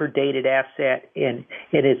longer dated asset, and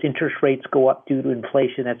as interest rates go up due to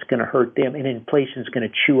inflation, that's going to hurt them, and inflation is going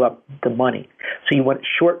to chew up the money. So you want it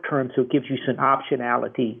short-term, so it gives you some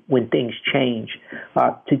optionality when things change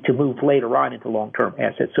to move later on into long-term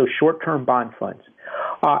assets. So short-term bond funds.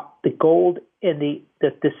 The gold and the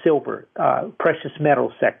silver, precious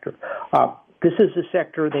metal sector. This is a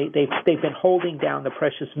sector they've been holding down the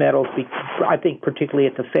precious metals, I think particularly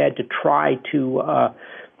at the Fed, to try to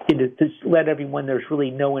let everyone there's really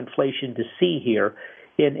no inflation to see here.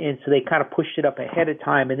 And so they kind of pushed it up ahead of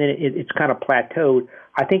time, and then it's kind of plateaued.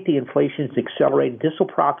 I think the inflation is accelerating. This will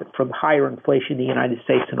profit from higher inflation in the United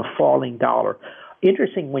States and a falling dollar.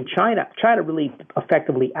 Interesting, when China really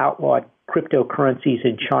effectively outlawed cryptocurrencies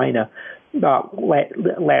in China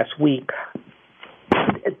last week,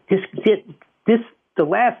 the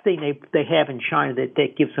last thing they have in China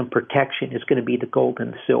that gives them protection is going to be the gold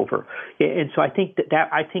and the silver, and so I think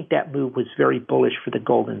that move was very bullish for the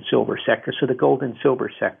gold and silver sector. So the gold and silver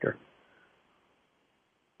sector,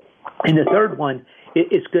 and the third one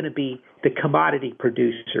is going to be the commodity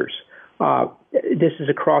producers. This is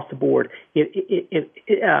across the board. Your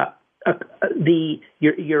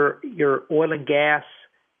oil and gas,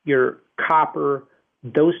 your copper,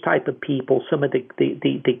 those type of people, some of the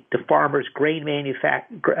farmers, grain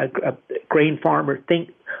farmer, think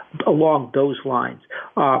along those lines.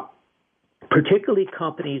 Particularly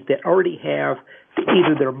companies that already have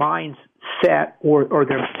either their mines set or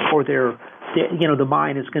their the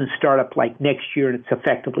mine is going to start up like next year and it's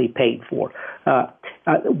effectively paid for.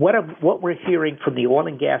 What we're hearing from the oil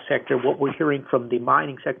and gas sector, what we're hearing from the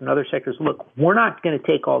mining sector and other sectors, look, we're not going to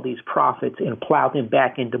take all these profits and plow them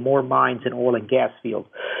back into more mines and oil and gas fields.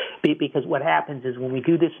 Because what happens is when we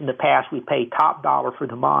do this in the past, we pay top dollar for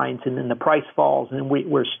the mines and then the price falls and then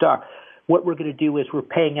we're stuck. What we're going to do is we're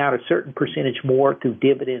paying out a certain percentage more through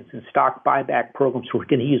dividends and stock buyback programs. We're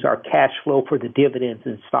going to use our cash flow for the dividends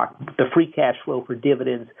and the free cash flow for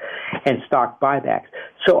dividends and stock buybacks.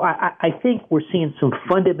 So I think we're seeing some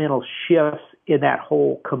fundamental shifts in that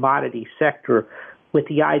whole commodity sector with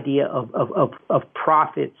the idea of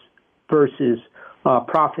profits versus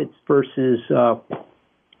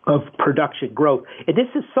of production growth. And this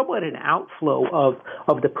is somewhat an outflow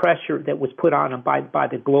of the pressure that was put on them by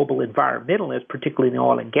the global environmentalists, particularly in the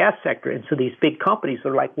oil and gas sector. And so these big companies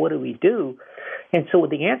are like, what do we do? And so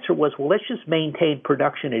the answer was, well, let's just maintain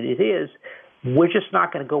production as it is. We're just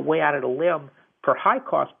not going to go way out of the limb for high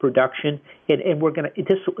cost production, and we're going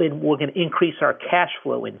to increase our cash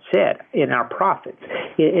flow instead in our profits.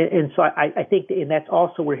 And so I think, and that's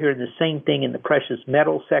also, we're hearing the same thing in the precious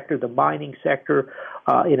metal sector, the mining sector,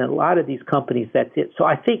 in a lot of these companies. That's it. So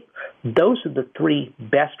I think those are the three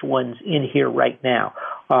best ones in here right now.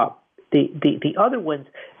 The other ones,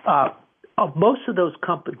 most of those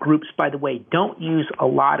groups, by the way, don't use a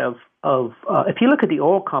lot of if you look at the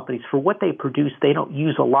oil companies, for what they produce, they don't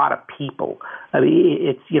use a lot of people. I mean,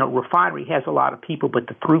 it's, refinery has a lot of people, but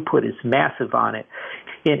the throughput is massive on it.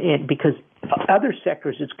 And because other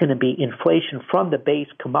sectors, it's going to be inflation from the base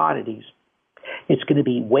commodities. It's going to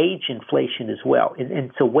be wage inflation as well.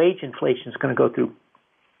 And so wage inflation is going to go through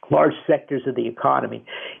large sectors of the economy,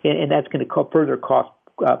 and that's going to further cost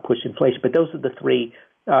push inflation. But those are the three: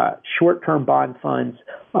 short-term bond funds,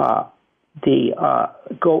 the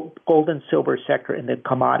gold and silver sector, and the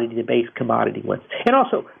base commodity ones. And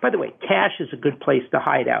also, by the way, cash is a good place to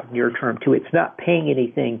hide out near term too. It's not paying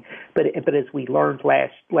anything, but as we learned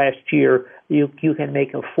last year, you can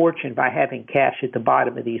make a fortune by having cash at the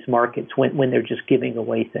bottom of these markets when they're just giving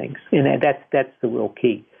away things, and that's the real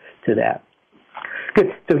key to that.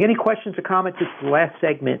 Good. So any questions or comments? It's the last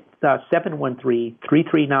segment,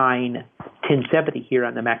 713-339-1070 here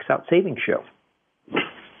on the Max Out Savings Show.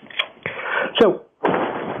 So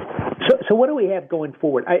what do we have going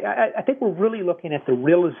forward? I think we're really looking at the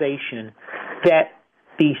realization that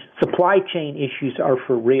the supply chain issues are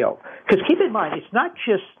for real. Because keep in mind, it's not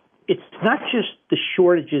just the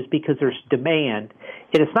shortages because there's demand,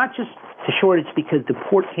 and it's not just the shortage because the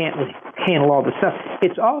port can't handle all the stuff.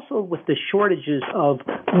 It's also with the shortages of,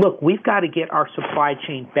 look, we've got to get our supply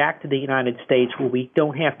chain back to the United States where we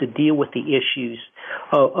don't have to deal with the issues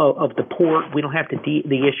of the port. We don't have to deal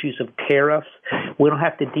the issues of tariffs. We don't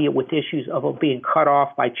have to deal with issues of being cut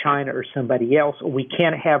off by China or somebody else. Or we've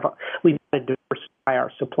got to diversify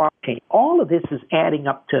our supply chain. All of this is adding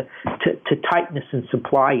up to tightness in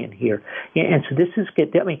supply in here. And so this is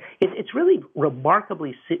good. I mean, it's really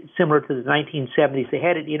remarkably similar to the 1970s. They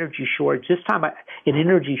had an energy shortage. This time, an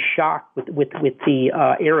energy shock with the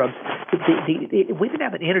Arabs. We didn't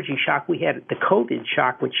have an energy shock. We had the COVID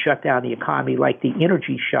shock, which shut down the economy like the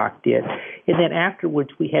energy shock did. And then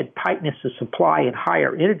afterwards, we had tightness of supply and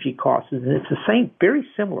higher energy costs. And it's the same, very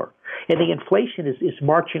similar. And the inflation is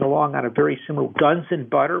marching along on a very similar guns and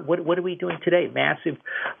butter. What are we doing today? Massive,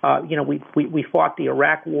 we fought the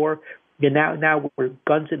Iraq War. And now we're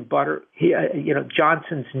guns and butter.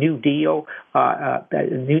 Johnson's New Deal,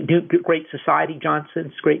 new Great Society.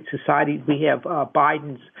 Johnson's Great Society. We have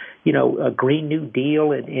Biden's, Green New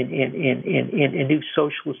Deal and new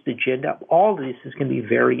socialist agenda. All of this is going to be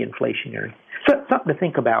very inflationary. So something to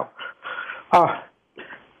think about.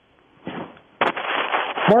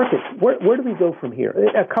 Markets. Where do we go from here?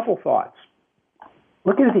 A couple thoughts.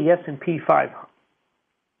 Looking at the S&P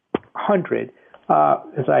 500.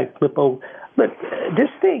 As I flip over, look, this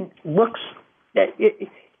thing looks.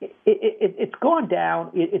 It's gone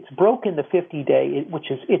down. It's broken the 50-day,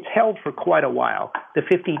 it's held for quite a while. The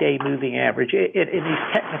 50-day moving average. And these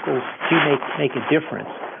technicals do make a difference,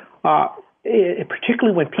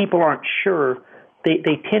 particularly when people aren't sure.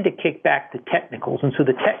 They tend to kick back the technicals, and so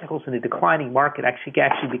the technicals in a declining market actually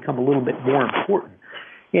become a little bit more important.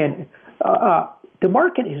 And the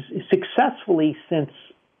market is successfully since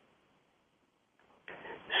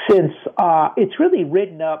it's really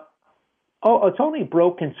ridden up. It's only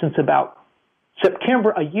broken since about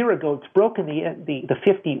September a year ago. It's broken the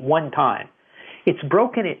 50 one time. It's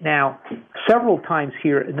broken it now several times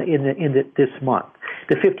here in this month.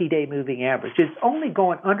 The 50-day moving average. It's only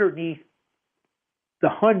gone underneath the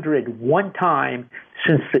 100 one time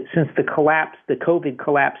since the collapse, the COVID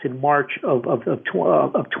collapse in March of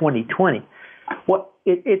 2020.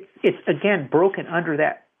 It's again broken under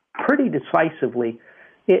that pretty decisively.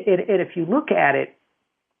 And if you look at it,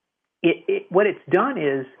 what it's done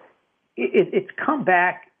is it's come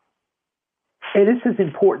back, and this is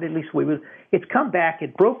important, at least it's come back,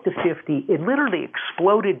 it broke the 50, it literally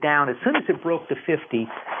exploded down. As soon as it broke the 50,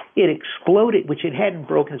 it exploded, which it hadn't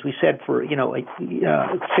broken, as we said, for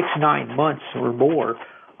 6-9 months or more.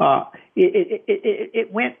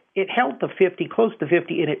 It held the 50, close to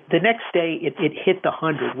 50, and the next day it hit the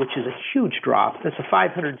 100, which is a huge drop. That's a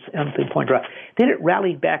 500-something point drop. Then it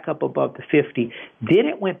rallied back up above the 50. Then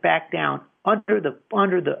it went back down under the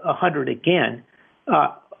 100 again.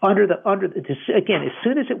 Again, as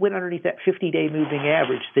soon as it went underneath that 50-day moving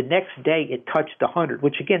average, the next day it touched the 100,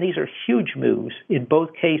 which again, these are huge moves in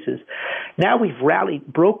both cases. Now we've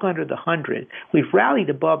broke under the 100. We've rallied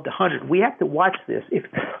above the 100. We have to watch this. If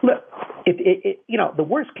the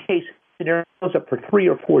worst case scenario goes up for 3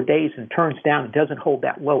 or 4 days and turns down and doesn't hold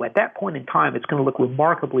that low, at that point in time, it's going to look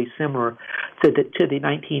remarkably similar to the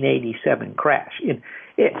 1987 crash. In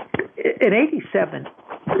 87,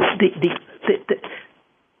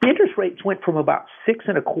 the interest rates went from about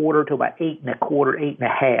 6.25% to about 8.25%,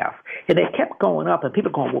 8.5%. And they kept going up, and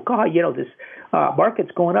people going, well, God, this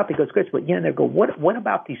market's going up. He goes, Chris, but they go, what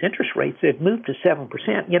about these interest rates? They've moved to 7%.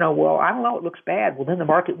 Well, I don't know, it looks bad. Well, then the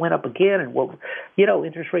market went up again, and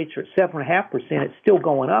interest rates are at 7.5%. It's still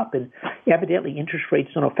going up, and evidently interest rates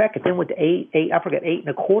don't affect it. Then went to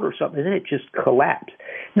 8.25 or something, and then it just collapsed.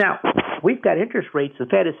 Now, we've got interest rates. The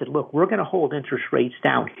Fed has said, look, we're going to hold interest rates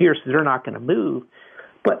down here, so they're not going to move.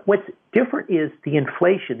 But what's different is the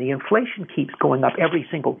inflation. The inflation keeps going up every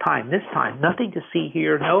single time. This time, nothing to see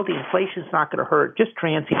here. No, the inflation's not going to hurt. Just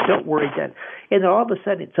transient. Don't worry. And then all of a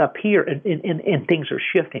sudden it's up here and things are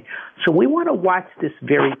shifting. So we want to watch this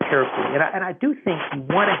very carefully. And I do think you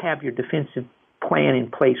want to have your defensive plan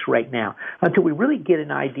in place right now until we really get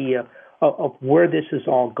an idea of where this is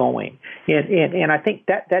all going. And I think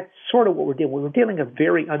that's sort of what we're dealing with. We're dealing with a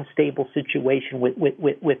very unstable situation with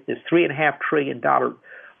this $3.5 trillion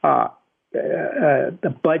the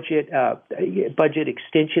budget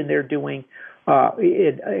extension they're doing,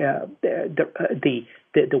 the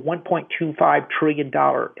 $1.25 trillion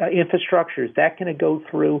infrastructure. Is that going to go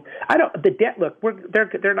through? The debt. Look,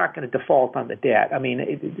 they're not going to default on the debt. I mean,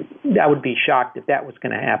 I would be shocked if that was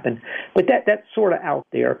going to happen. But that's sort of out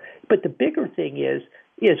there. But the bigger thing is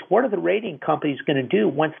what are the rating companies going to do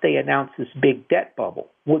once they announce this big debt bubble,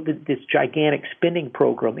 this gigantic spending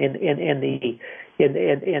program, and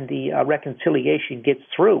the reconciliation gets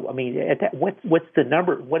through? I mean, what's the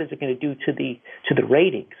number? What is it going to do to the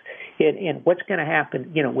ratings? And what's going to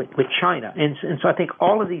happen, with China? And so I think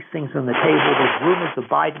all of these things on the table. There's rumors the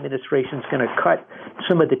Biden administration is going to cut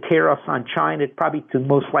some of the tariffs on China, probably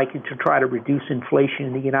most likely to try to reduce inflation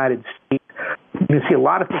in the United States. You're going to see a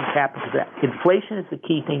lot of things happen to that. Inflation is the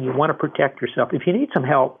key thing. You want to protect yourself. If you need some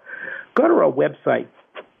help, go to our website,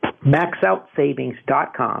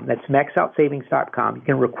 maxoutsavings.com. That's maxoutsavings.com. You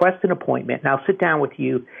can request an appointment, and I'll sit down with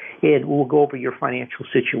you, and we'll go over your financial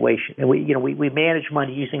situation. And we manage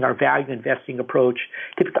money using our value investing approach.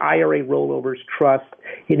 Typically IRA rollovers, trust,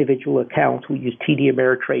 individual accounts. We use TD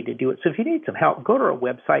Ameritrade to do it. So if you need some help, go to our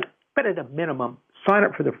website, but at a minimum, sign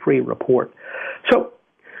up for the free report. So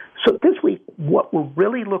this week, what we're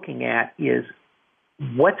really looking at is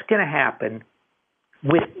what's going to happen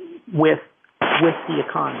with the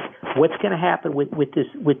economy. What's going to happen with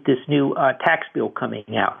this new tax bill coming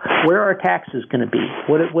out? Where are our taxes going to be?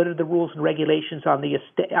 What are the rules and regulations on the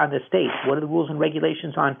states? What are the rules and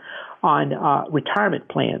regulations on retirement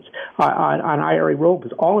plans, on IRA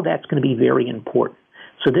rollovers? All of that's going to be very important.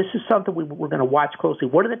 So this is something we're going to watch closely.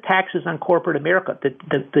 What are the taxes on corporate America?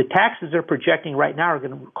 The taxes they're projecting right now are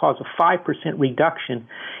going to cause a 5% reduction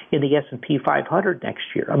in the S&P 500 next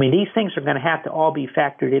year. I mean, these things are going to have to all be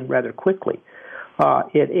factored in rather quickly.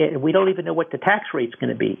 We don't even know what the tax rate's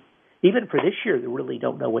going to be. Even for this year, they really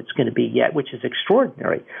don't know what it's going to be yet, which is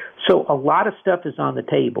extraordinary. So a lot of stuff is on the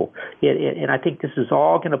table, and I think this is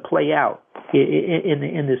all going to play out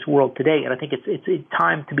in this world today. And I think it's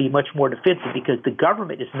time to be much more defensive because the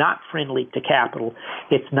government is not friendly to capital,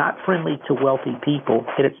 it's not friendly to wealthy people,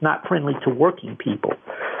 and it's not friendly to working people.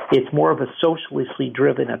 It's more of a socialistly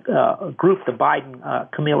driven group. The Biden,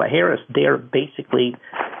 Kamala Harris, they're basically,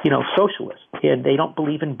 socialists, and they don't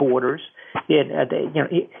believe in borders. And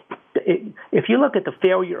if you look at the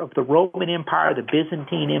failure of the Roman Empire, the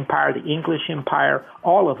Byzantine Empire, the English Empire,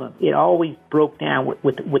 all of them, it always broke down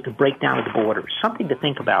with the breakdown of the borders. Something to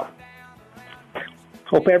think about.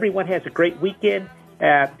 Hope everyone has a great weekend.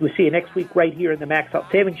 We'll see you next week right here in the Max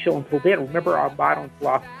Out Savings Show. Until then, remember our motto and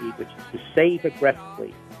philosophy, which is to save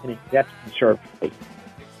aggressively and invest conservatively.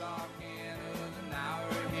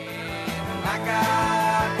 I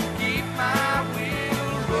got to keep my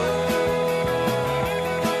wheel rolling.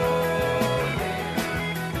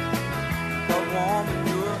 But woman,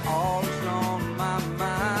 you're always on my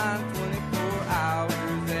mind, 24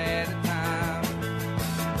 hours at a time.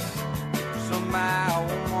 Somehow,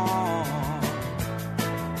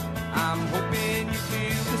 I'm hoping you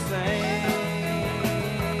feel the same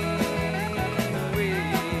way.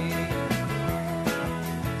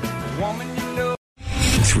 Woman, you know.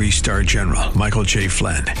 3-star General Michael J.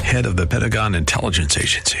 Flynn, head of the Pentagon Intelligence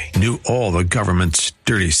Agency, knew all the government's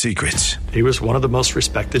dirty secrets. He was one of the most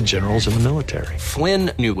respected generals in the military.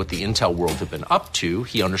 Flynn knew what the intel world had been up to.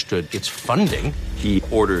 He understood its funding. He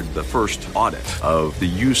ordered the first audit of the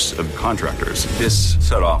use of contractors. This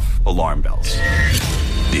set off alarm bells.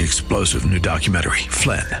 The explosive new documentary,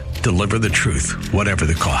 Flynn, Deliver the Truth, Whatever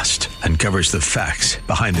the Cost, uncovers the facts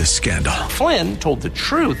behind this scandal. Flynn told the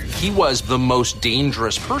truth. He was the most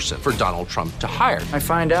dangerous person for Donald Trump to hire. I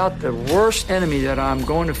find out the worst enemy that I'm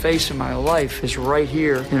going to face in my life is right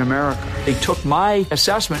here in America. They took my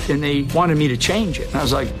assessment and they wanted me to change it. And I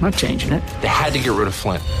was like, I'm not changing it. They had to get rid of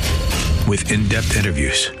Flynn. with in-depth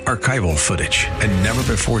interviews, archival footage, and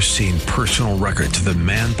never-before-seen personal records of the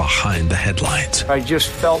man behind the headlines. I just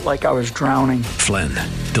felt like I was drowning. Flynn,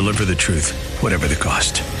 deliver the truth, whatever the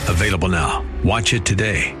cost. Available now. Watch it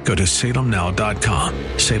today. Go to salemnow.com.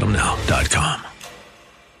 salemnow.com.